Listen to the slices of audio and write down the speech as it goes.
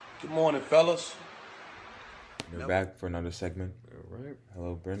Good morning, fellas. We're back for another segment. All right.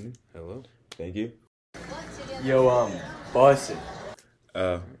 Hello, Brendan. Hello. Thank you. Yo, boss.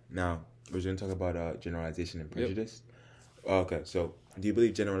 Now we're going to talk about generalization and prejudice. Okay, so do you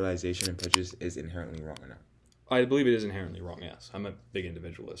believe generalization and prejudice is inherently wrong or not? I believe it is inherently wrong, yes. I'm a big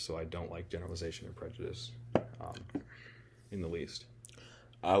individualist, so I don't like generalization or prejudice in the least.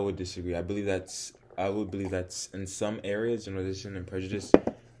 I would disagree. I would believe that's in some areas generalization and prejudice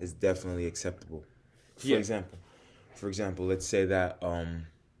is definitely acceptable. For example, let's say that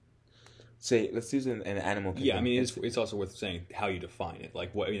let's use an animal kingdom. Yeah, I mean it's also worth saying how you define it.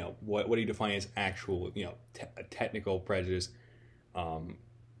 Like what do you define as actual a technical prejudice of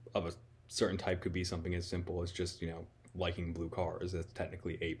a certain type could be something as simple as just liking blue cars. That's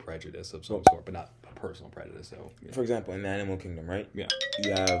technically a prejudice of some sort, but not a personal prejudice. So for example, in the animal kingdom, right? Yeah,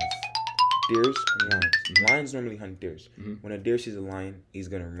 you have deers and lions. Lions normally hunt deers. When a deer sees a lion, he's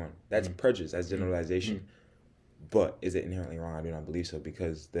gonna run. That's prejudice. That's generalization. But is it inherently wrong? I do not believe so,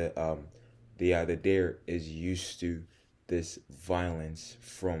 because the deer is used to this violence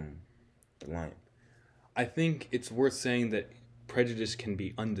from the lion. I think it's worth saying that prejudice can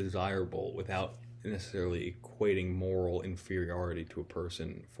be undesirable without necessarily equating moral inferiority to a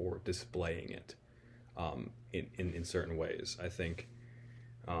person for displaying it in certain ways. I think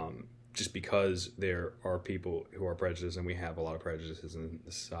just because there are people who are prejudiced, and we have a lot of prejudices in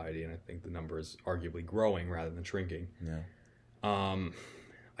the society, and I think the number is arguably growing rather than shrinking. Yeah. I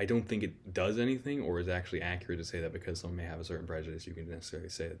don't think it does anything or is actually accurate to say that because someone may have a certain prejudice, you can necessarily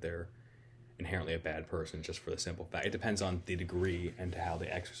say that they're inherently a bad person just for the simple fact. It depends on the degree and to how they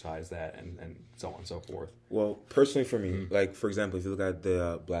exercise that and so on and so forth. Well, personally for me, like, for example, if you look at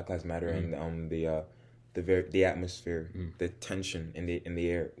the Black Lives Matter and the atmosphere, the tension in the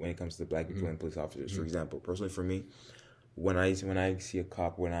air when it comes to Black people and police officers, for example, personally for me, when I see a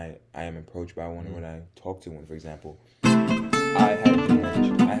cop, when I am approached by one, when I talk to one, for example,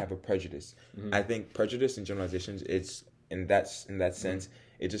 I have a prejudice. I think prejudice and generalizations, it's in that sense,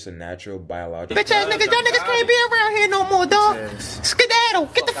 it's just a natural biological. Bitch ass niggas, y'all niggas can't be around here no more, dog. Skedaddle,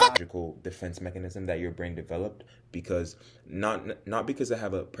 get the fuck. Defense mechanism that your brain developed, because not because I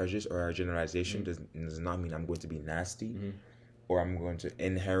have a prejudice or a generalization does not mean I'm going to be nasty, or I'm going to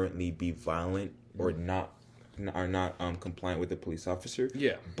inherently be violent or not compliant with the police officer.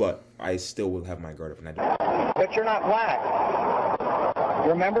 Yeah. But I still will have my guard up, and But you're not black.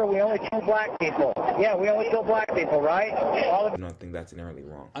 Remember, we only kill black people. Yeah, we only kill black people, right? I don't think that's inherently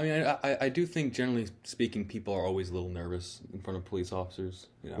wrong. I mean, I do think, generally speaking, people are always a little nervous in front of police officers.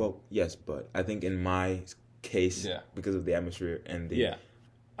 Well, yes, but I think in my case, because of the atmosphere and the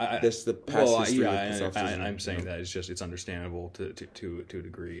there's the past history of police officers. I'm saying that it's understandable to a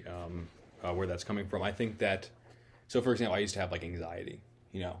degree where that's coming from. I think that, so for example, I used to have like anxiety,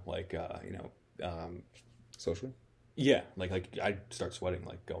 social. Yeah, like I'd start sweating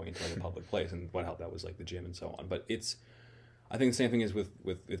like going into like a public place, and what helped that was like the gym and so on. But I think the same thing is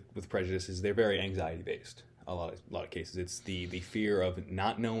with prejudices. They're very anxiety based. A lot of cases, it's the fear of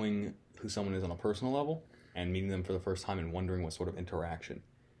not knowing who someone is on a personal level and meeting them for the first time and wondering what sort of interaction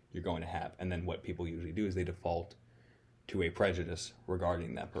you're going to have. And then what people usually do is they default to a prejudice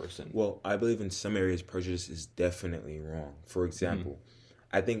regarding that person. Well, I believe in some areas prejudice is definitely wrong. For example,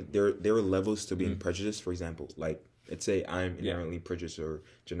 I think there are levels to being prejudiced. For example, like, let's say I'm inherently prejudiced or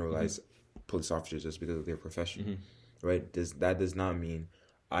generalized police officers just because of their profession, right? That does not mean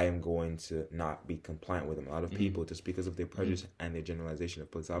I am going to not be compliant with them. A lot of people, just because of their prejudice and their generalization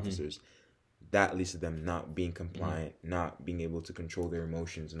of police officers, that leads to them not being compliant, not being able to control their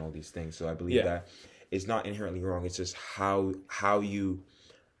emotions and all these things. So I believe that it's not inherently wrong. It's just how do you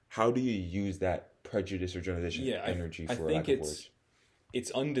use that prejudice or generalization energy for lack of words. It's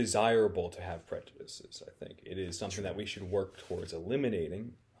undesirable to have prejudices, I think. It is something that we should work towards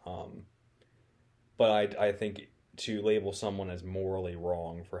eliminating. But I think to label someone as morally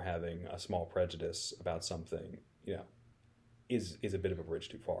wrong for having a small prejudice about something, is a bit of a bridge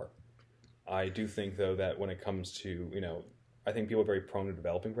too far. I do think, though, that when it comes to, I think people are very prone to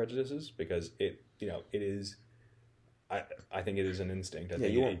developing prejudices because it is... I think it is an instinct.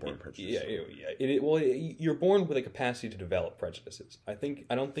 You weren't born prejudiced. You're born with a capacity to develop prejudices. I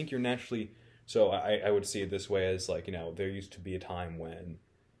don't think you're naturally. So I would see it this way as like, there used to be a time when,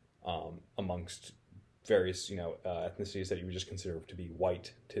 amongst various ethnicities that you would just consider to be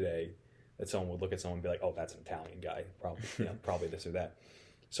white today, that someone would look at someone and be like, oh, that's an Italian guy, probably probably this or that.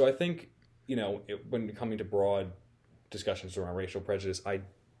 So I think when coming to broad discussions around racial prejudice, I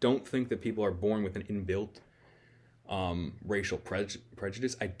don't think that people are born with an inbuilt racial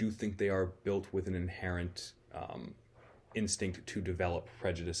prejudice. I do think they are built with an inherent instinct to develop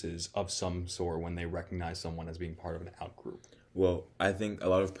prejudices of some sort when they recognize someone as being part of an outgroup? Well, I think a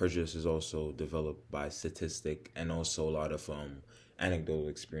lot of prejudice is also developed by statistic and also a lot of anecdotal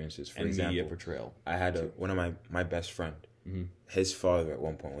experiences. For example, media portrayal. I had one of my best friend. His father at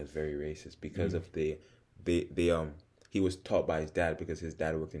one point was very racist because of he was taught by his dad, because his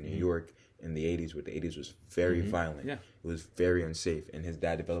dad worked in New York in the 80s, where the 80s was very violent. Yeah. It was very unsafe, and his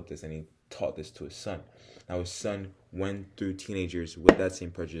dad developed this, and he taught this to his son. Now his son went through teenage years with that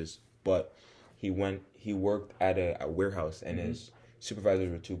same prejudice, but he worked at a warehouse, and his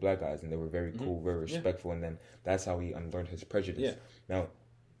supervisors were two black guys, and they were very cool, very respectful, and then that's how he unlearned his prejudice. Yeah. Now,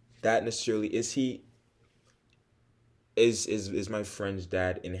 that necessarily is my friend's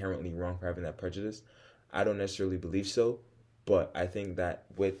dad inherently wrong for having that prejudice? I don't necessarily believe so, but I think that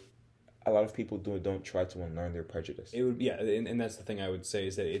with a lot of people don't try to unlearn their prejudice. It would, and that's the thing I would say,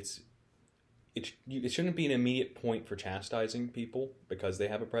 is that it shouldn't be an immediate point for chastising people because they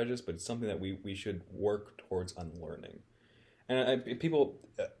have a prejudice, but it's something that we should work towards unlearning. And people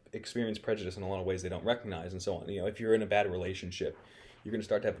experience prejudice in a lot of ways they don't recognize, and so on. If you're in a bad relationship, you're going to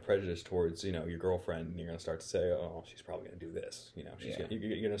start to have a prejudice towards, your girlfriend, and you're going to start to say, oh, she's probably going to do this. You're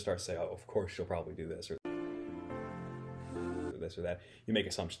going to start to say, oh, of course she'll probably do this, or this or that. You make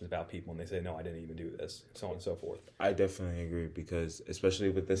assumptions about people, and they say, no, I didn't even do this, so on and so forth. I definitely agree, because especially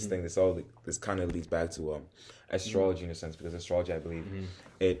with this thing, this kind of leads back to astrology in a sense, because astrology, I believe,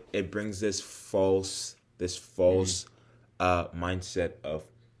 it brings this false mindset of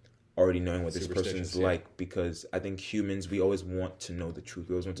already knowing what this person's like, because I think humans, we always want to know the truth.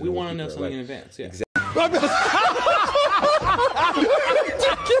 We always want to know something in advance. Yeah.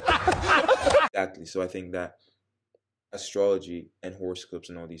 Exactly. So I think that astrology and horoscopes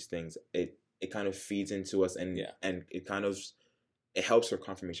and all these things, it kind of feeds into us, and it kind of helps our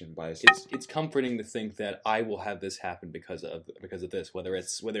confirmation bias. It's comforting to think that I will have this happen because of this, whether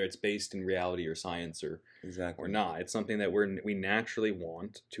it's based in reality or science or not. It's something that we naturally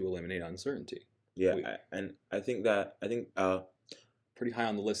want to eliminate uncertainty. Yeah, I think pretty high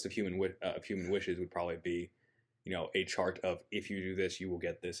on the list of human wishes would probably be, a chart of, if you do this, you will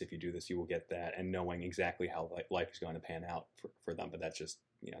get this. If you do this, you will get that, and knowing exactly how life is going to pan out for them. But that just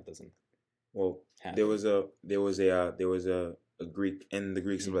it doesn't. Well, happen. there was a Greek, in the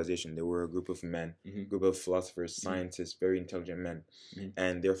Greek civilization, there were a group of men, group of philosophers, scientists, very intelligent men,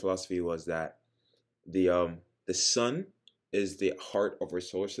 and their philosophy was that the sun is the heart of our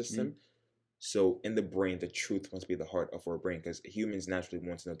solar system. So in the brain, the truth must be the heart of our brain, because humans naturally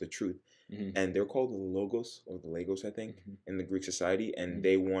want to know the truth. And they're called the Logos, or the Lagos, I think, in the Greek society. And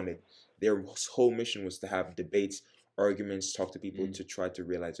they wanted, their whole mission was to have debates, arguments, talk to people to try to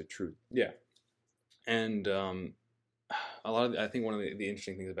realize the truth. Yeah. And I think one of the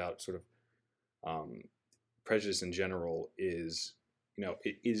interesting things about sort of prejudice in general is,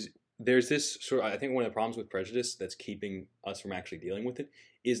 there's this sort of, I think one of the problems with prejudice that's keeping us from actually dealing with it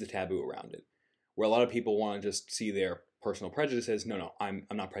is the taboo around it, where a lot of people want to just see their personal prejudice as, no, I'm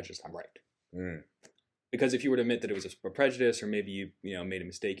not prejudiced, I'm right. Because if you were to admit that it was a prejudice, or maybe you made a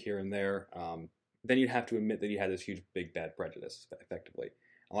mistake here and there, then you'd have to admit that you had this huge, big, bad prejudice, effectively.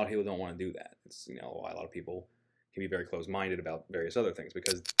 A lot of people don't want to do that. It's, a lot of people can be very close-minded about various other things,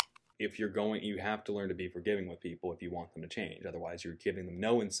 because if you're you have to learn to be forgiving with people if you want them to change. Otherwise, you're giving them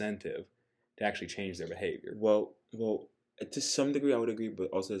no incentive to actually change their behavior. Well, to some degree I would agree, but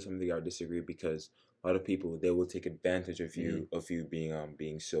also to some degree I would disagree, because a lot of people, they will take advantage of you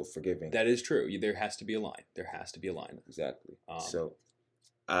being so forgiving. That is true. There has to be a line. There has to be a line. Exactly. So,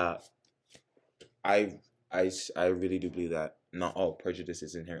 I really do believe that not all prejudice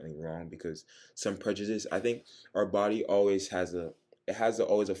is inherently wrong, because some prejudice, I think our body always has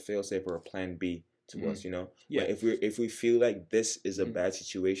always a fail-safe or a plan B to us, Yeah. Like if we feel like this is a bad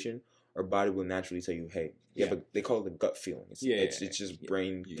situation, our body will naturally tell you, hey, they call it the gut feeling. It's just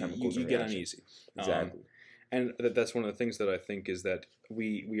brain chemicals. You get uneasy. Exactly. And that's one of the things that I think is that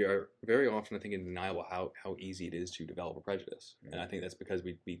we are very often, I think, in denial of how easy it is to develop a prejudice. And I think that's because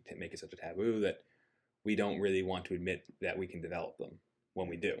we make it such a taboo that we don't really want to admit that we can develop them when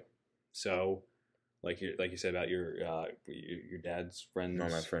we do. So, like you said about your dad's friend's... No,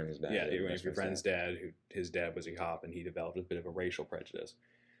 my friend's dad. Yeah, your friend's dad, his dad was a cop, and he developed a bit of a racial prejudice.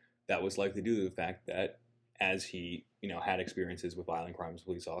 That was likely due to the fact that as he, had experiences with violent crime as a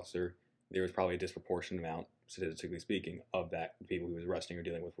police officer, there was probably a disproportionate amount, statistically speaking, of that people he was arresting or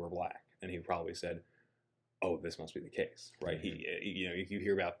dealing with were black. And he probably said, oh, this must be the case, right? You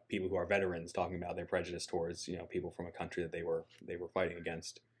hear about people who are veterans talking about their prejudice towards, people from a country that they were fighting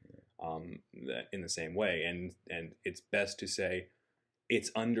against, in the same way. And it's best to say it's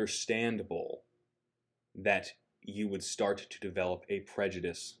understandable that you would start to develop a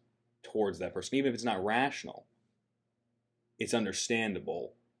prejudice towards that person, even if it's not rational. It's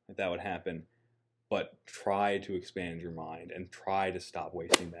understandable that would happen, but try to expand your mind and try to stop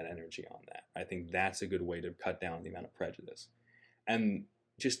wasting that energy on that. I think that's a good way to cut down the amount of prejudice. And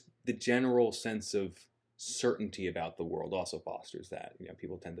just the general sense of certainty about the world also fosters that.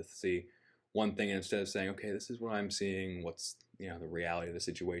 People tend to see one thing, and instead of saying, okay, this is what I'm seeing, what's the reality of the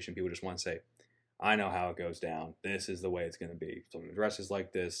situation, people just want to say, I know how it goes down. This is the way it's going to be. Someone dresses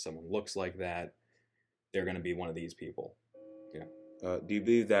like this, someone looks like that, they're going to be one of these people. Do you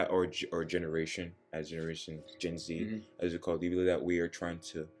believe that our generation, Gen Z, as we call it, do you believe that we are trying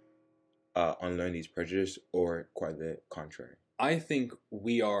to unlearn these prejudices, or quite the contrary? I think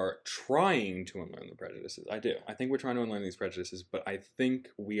we are trying to unlearn the prejudices. I do. I think we're trying to unlearn these prejudices, but I think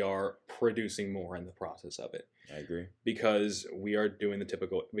we are producing more in the process of it. I agree. Because we are doing the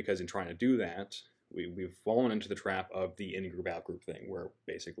typical, because in trying to do that, we've fallen into the trap of the in-group, out-group thing, where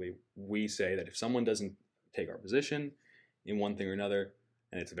basically we say that if someone doesn't take our position in one thing or another,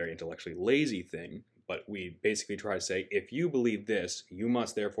 and it's a very intellectually lazy thing, but we basically try to say, if you believe this, you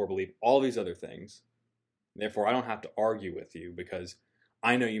must therefore believe all these other things. Therefore, I don't have to argue with you because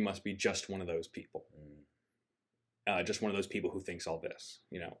I know you must be just one of those people. Just one of those people who thinks all this,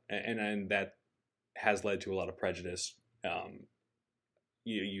 and that has led to a lot of prejudice.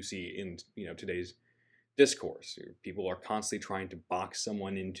 You see in today's discourse, people are constantly trying to box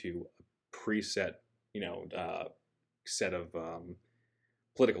someone into a preset set of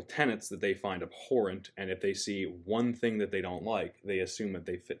political tenets that they find abhorrent, and if they see one thing that they don't like, they assume that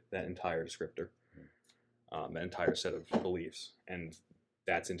they fit that entire descriptor. That entire set of beliefs, and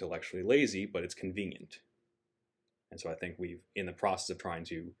that's intellectually lazy, but it's convenient. And so I think we've, in the process of trying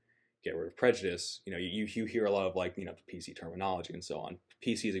to get rid of prejudice, you hear a lot of PC terminology and so on.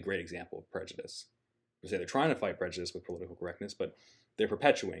 PC is a great example of prejudice. You say they're trying to fight prejudice with political correctness, but they're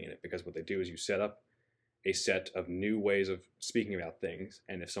perpetuating it, because what they do is you set up a set of new ways of speaking about things,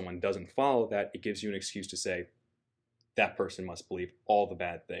 and if someone doesn't follow that, it gives you an excuse to say, that person must believe all the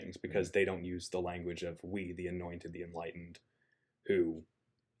bad things because they don't use the language of we, the anointed, the enlightened, who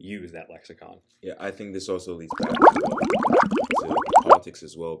use that lexicon. Yeah, I think this also leads back to politics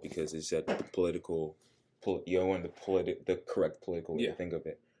as well, because it said the correct political way to think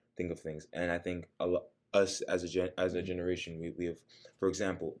of things. And I think us as a generation, we have, for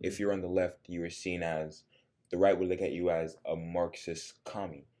example, if you're on the left, you are seen as, the right would look at you as a Marxist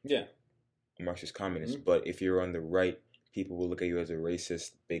commie. Yeah. Marxist communist, but if you're on the right, people will look at you as a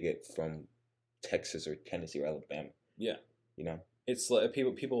racist bigot from Texas or Tennessee or Alabama. Yeah, it's like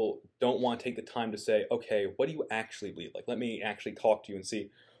people don't want to take the time to say, okay, what do you actually believe? Let me actually talk to you and see,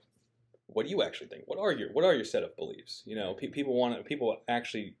 what do you actually think? What are your set of beliefs? People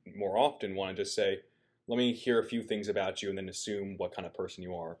actually more often want to just say, let me hear a few things about you and then assume what kind of person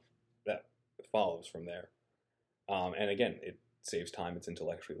you are. That follows from there. And again, it saves time. It's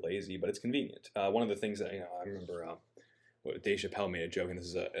intellectually lazy, but it's convenient. One of the things that I remember, Dave Chappelle made a joke, and this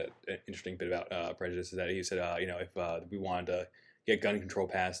is an interesting bit about prejudice, is that he said, if we wanted to get gun control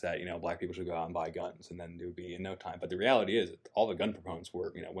passed, that black people should go out and buy guns, and then it would be in no time. But the reality is, that all the gun proponents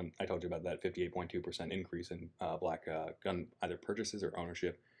were, when I told you about that 58.2% increase in black gun either purchases or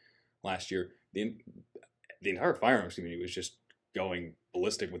ownership last year, the entire firearms community was just going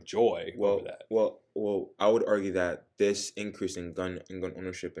ballistic with joy over that. Well, I would argue that this increase in gun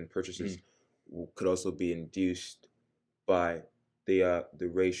ownership and purchases could also be induced by the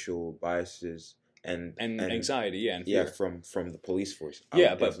racial biases and anxiety, and fear. from the police force.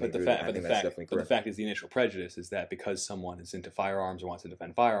 But the fact is, the initial prejudice is that because someone is into firearms or wants to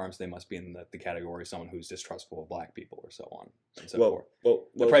defend firearms, they must be in the category of someone who's distrustful of black people, or so on and so forth.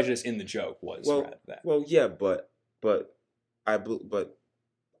 The prejudice in the joke was that. Well, yeah, but I believe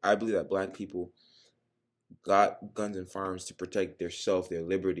that black people got guns and firearms to protect their self, their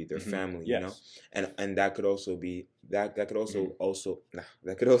liberty, their family, and that could also be that could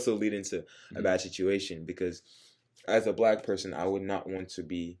also lead into a bad situation, because as a black person, I would not want to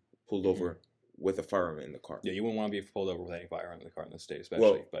be pulled over with a firearm in the car. Yeah, you wouldn't want to be pulled over with any firearm in the car in the state,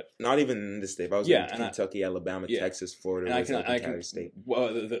 especially. But not even in the state. If I was in Kentucky, Alabama, Texas, Florida, state.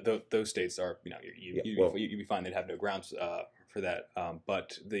 Well, those states are, you'd be fine. They'd have no grounds for that.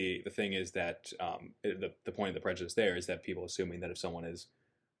 But the thing is that the point of the prejudice there is that people assuming that if someone is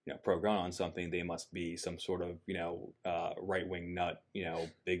pro-gun on something, they must be some sort of right-wing nut,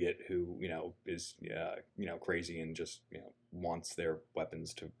 bigot who is crazy and just wants their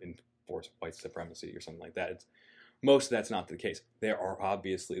weapons to enforce white supremacy or something like that. Most of that's not the case. There are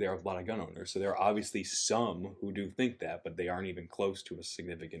a lot of gun owners, so there are obviously some who do think that, but they aren't even close to a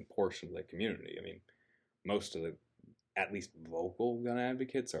significant portion of the community. I mean, most of the at least vocal gun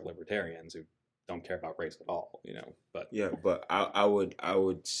advocates are libertarians who don't care about race at all, But yeah, but I would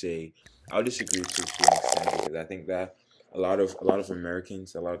say I would disagree to an extent because I think that a lot of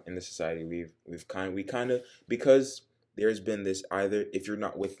Americans, in the society, we kind of because there's been this either if you're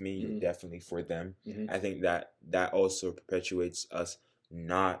not with me, you're definitely for them. I think that also perpetuates us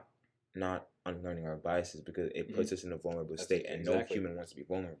not unlearning our biases because it puts us in a vulnerable state, and no human wants to be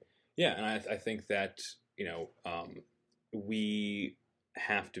vulnerable. Yeah, and I think that we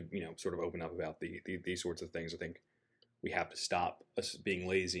have to sort of open up about these sorts of things. I think we have to stop us being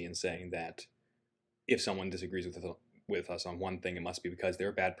lazy and saying that if someone disagrees with us on one thing, it must be because they're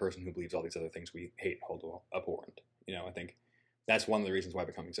a bad person who believes all these other things we hate and hold abhorrent. I think that's one of the reasons why we're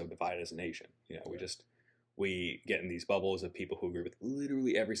becoming so divided as a nation. We get in these bubbles of people who agree with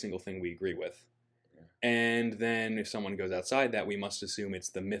literally every single thing we agree with. And then if someone goes outside that, we must assume it's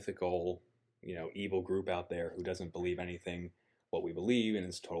the mythical, evil group out there who doesn't believe anything what we believe and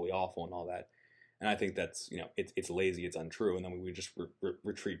is totally awful and all that. And I think that's, it's lazy, it's untrue, and then we would just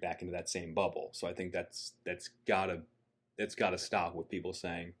retreat back into that same bubble. So I think that's gotta stop with people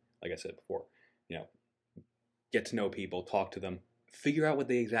saying, like I said before, get to know people, talk to them, figure out what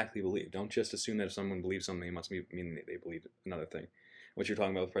they exactly believe. Don't just assume that if someone believes something, it must mean they believe another thing. What you're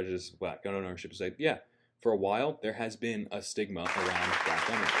talking about with prejudice, gun ownership, is like, yeah, for a while there has been a stigma around black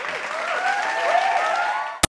ownership.